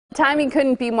Timing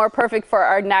couldn't be more perfect for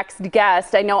our next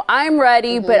guest. I know I'm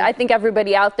ready, but I think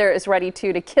everybody out there is ready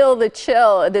too, to kill the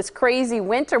chill this crazy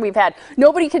winter we've had.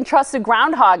 Nobody can trust a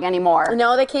groundhog anymore.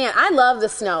 No, they can't. I love the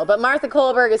snow, but Martha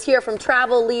Kohlberg is here from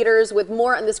Travel Leaders with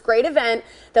more on this great event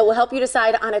that will help you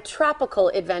decide on a tropical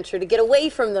adventure to get away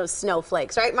from those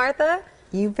snowflakes. Right, Martha?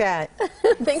 You bet.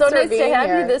 Thanks so for nice being to have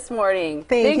here. you this morning.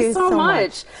 Thanks you so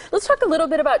much. Let's talk a little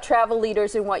bit about Travel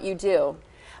Leaders and what you do.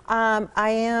 I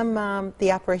am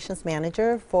the operations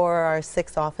manager for our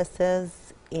 6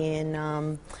 offices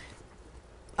in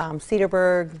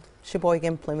Cedarburg,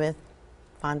 Sheboygan, Plymouth,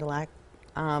 Fond du Lac,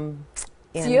 and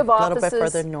so you have a little bit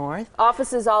further north.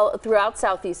 Offices all throughout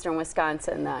southeastern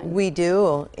Wisconsin then? We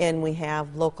do, and we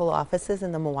have local offices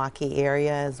in the Milwaukee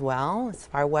area as well. As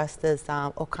far west as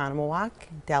Oconomowoc,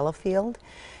 Delafield,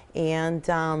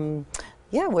 and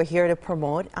yeah, we're here to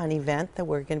promote an event that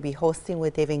we're going to be hosting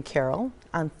with Dave and Carol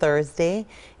on Thursday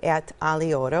at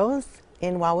Alioto's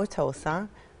in Wauwatosa.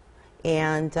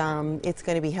 And it's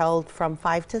going to be held from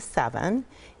 5 to 7.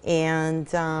 And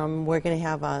we're going to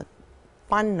have a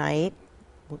fun night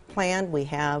planned. We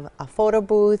have a photo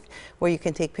booth where you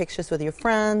can take pictures with your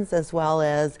friends, as well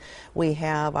as we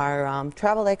have our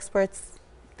travel experts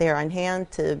there on hand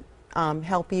to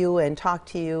help you and talk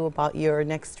to you about your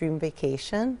next dream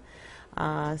vacation.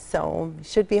 So it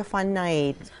should be a fun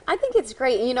night. I think it's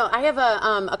great. You know, I have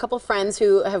a couple friends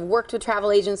who have worked with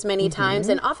travel agents many times,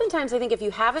 and oftentimes I think if you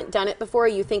haven't done it before,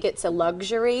 you think it's a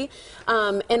luxury,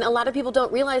 and a lot of people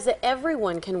don't realize that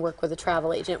everyone can work with a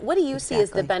travel agent. What do you see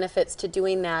as the benefits to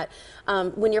doing that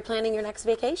when you're planning your next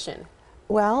vacation?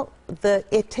 Well,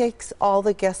 it takes all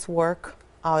the guesswork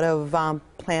out of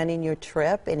planning your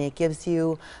trip, and it gives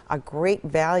you a great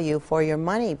value for your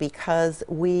money because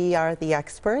we are the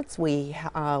experts. We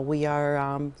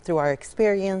are through our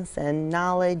experience and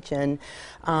knowledge and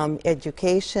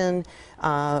education,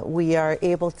 we are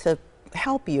able to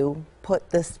help you put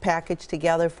this package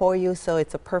together for you so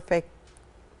it's a perfect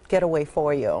getaway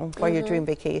for you, for your dream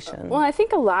vacation. Well, I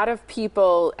think a lot of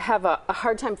people have a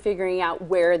hard time figuring out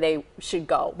where they should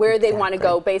go, where they want to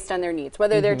go based on their needs,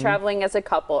 whether they're traveling as a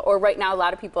couple, or right now a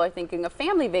lot of people are thinking of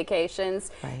family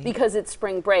vacations because it's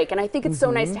spring break. And I think it's so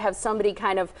nice to have somebody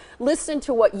kind of listen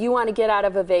to what you want to get out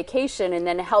of a vacation and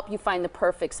then help you find the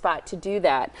perfect spot to do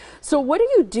that. So what are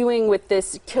you doing with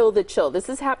this Kill the Chill? This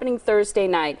is happening Thursday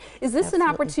night. Is this an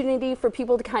opportunity for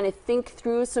people to kind of think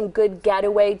through some good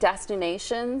getaway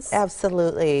destinations?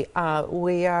 Absolutely.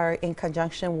 We are in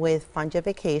conjunction with Funja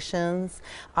Vacations,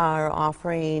 are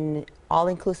offering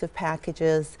all-inclusive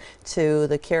packages to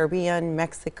the Caribbean,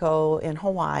 Mexico, and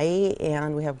Hawaii,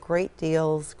 and we have great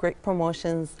deals, great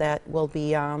promotions that we'll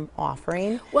be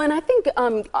offering. Well, and I think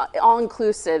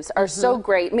all-inclusives are so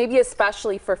great, maybe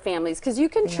especially for families, because you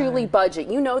can truly budget.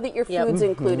 You know that your food's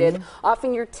included,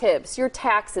 often your tips, your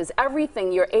taxes,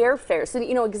 everything, your airfare, so that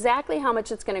you know exactly how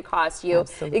much it's going to cost you,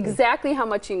 exactly how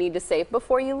much you need to save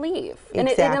before you leave. And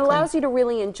it allows you to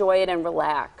really enjoy it and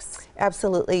relax.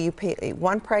 Absolutely. You pay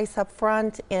one price up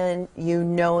front, and you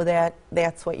know that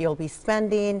that's what you'll be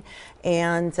spending,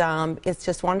 and it's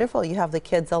just wonderful. You have the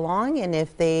kids along, and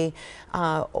if they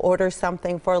order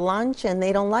something for lunch and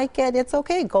they don't like it, it's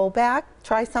okay. Go back,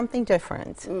 try something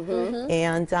different.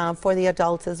 And for the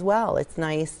adults as well, it's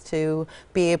nice to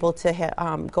be able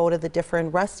to go to the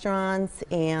different restaurants,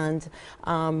 and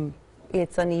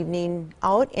it's an evening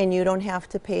out, and you don't have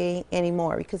to pay any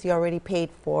more because you already paid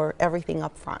for everything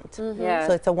up front. So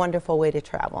it's a wonderful way to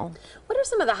travel. What are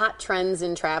some of the hot trends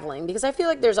in traveling? Because I feel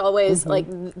like there's always like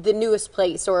the newest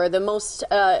place or the most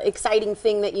exciting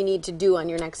thing that you need to do on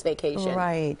your next vacation.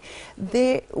 Right.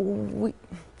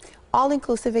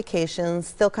 All-inclusive vacations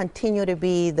still continue to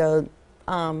be the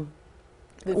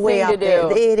way out there.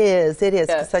 It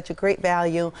is such a great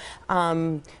value.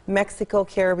 Mexico,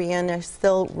 Caribbean are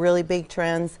still really big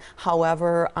trends.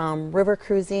 However, river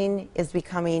cruising is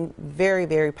becoming very,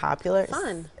 very popular.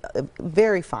 Fun.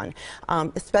 Very fun,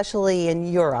 especially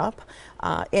in Europe.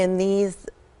 And these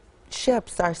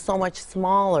ships are so much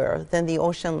smaller than the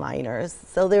ocean liners,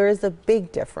 so there is a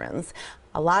big difference.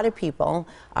 A lot of people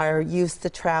are used to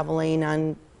traveling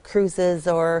on cruises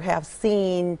or have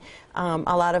seen a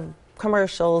lot of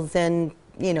commercials, and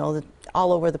you know,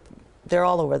 they're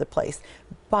all over the place.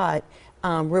 But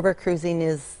river cruising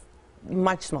is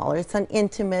much smaller. It's an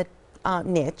intimate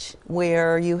niche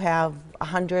where you have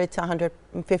 100 to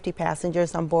 150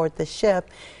 passengers on board the ship,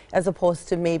 as opposed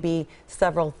to maybe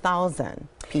several thousand.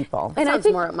 people. That sounds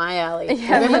more up my alley.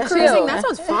 Yeah, River cruising, that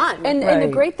sounds fun. And the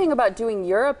great thing about doing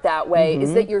Europe that way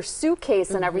is that your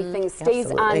suitcase and everything stays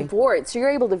on board. So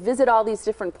you're able to visit all these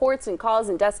different ports and calls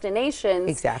and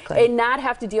destinations and not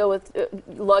have to deal with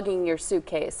lugging your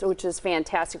suitcase, which is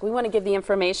fantastic. We want to give the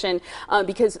information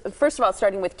because, first of all,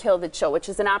 starting with Kill the Chill, which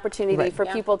is an opportunity for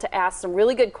people to ask some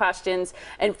really good questions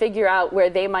and figure out where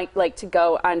they might like to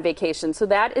go on vacation. So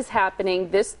that is happening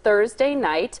this Thursday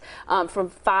night from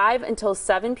 5 until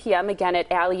 7 p.m. again at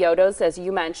Alioto's, as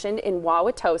you mentioned, in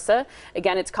Wauwatosa.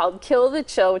 Again, it's called Kill the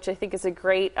Chill, which I think is a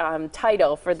great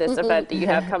title for this event that you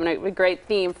have coming up, a great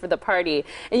theme for the party.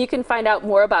 And you can find out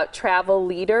more about Travel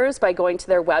Leaders by going to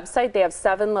their website. They have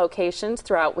 7 locations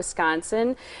throughout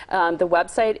Wisconsin. The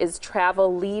website is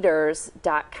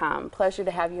travelleaders.com. Pleasure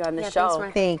to have you on the show.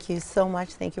 Thank you so much.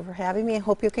 Thank you for having me. I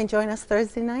hope you can join us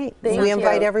Thursday night. Thank you. We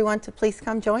invite everyone to please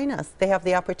come join us. They have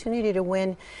the opportunity to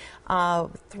win a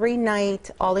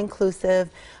 3-night all-inclusive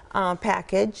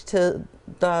package to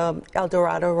the El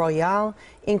Dorado Royale,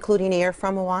 including air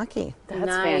from Milwaukee.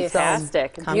 That's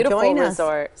fantastic. So, beautiful join us.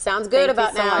 resort. Sounds good Thank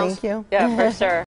about you so now. much. Thank you. Yeah, for sure.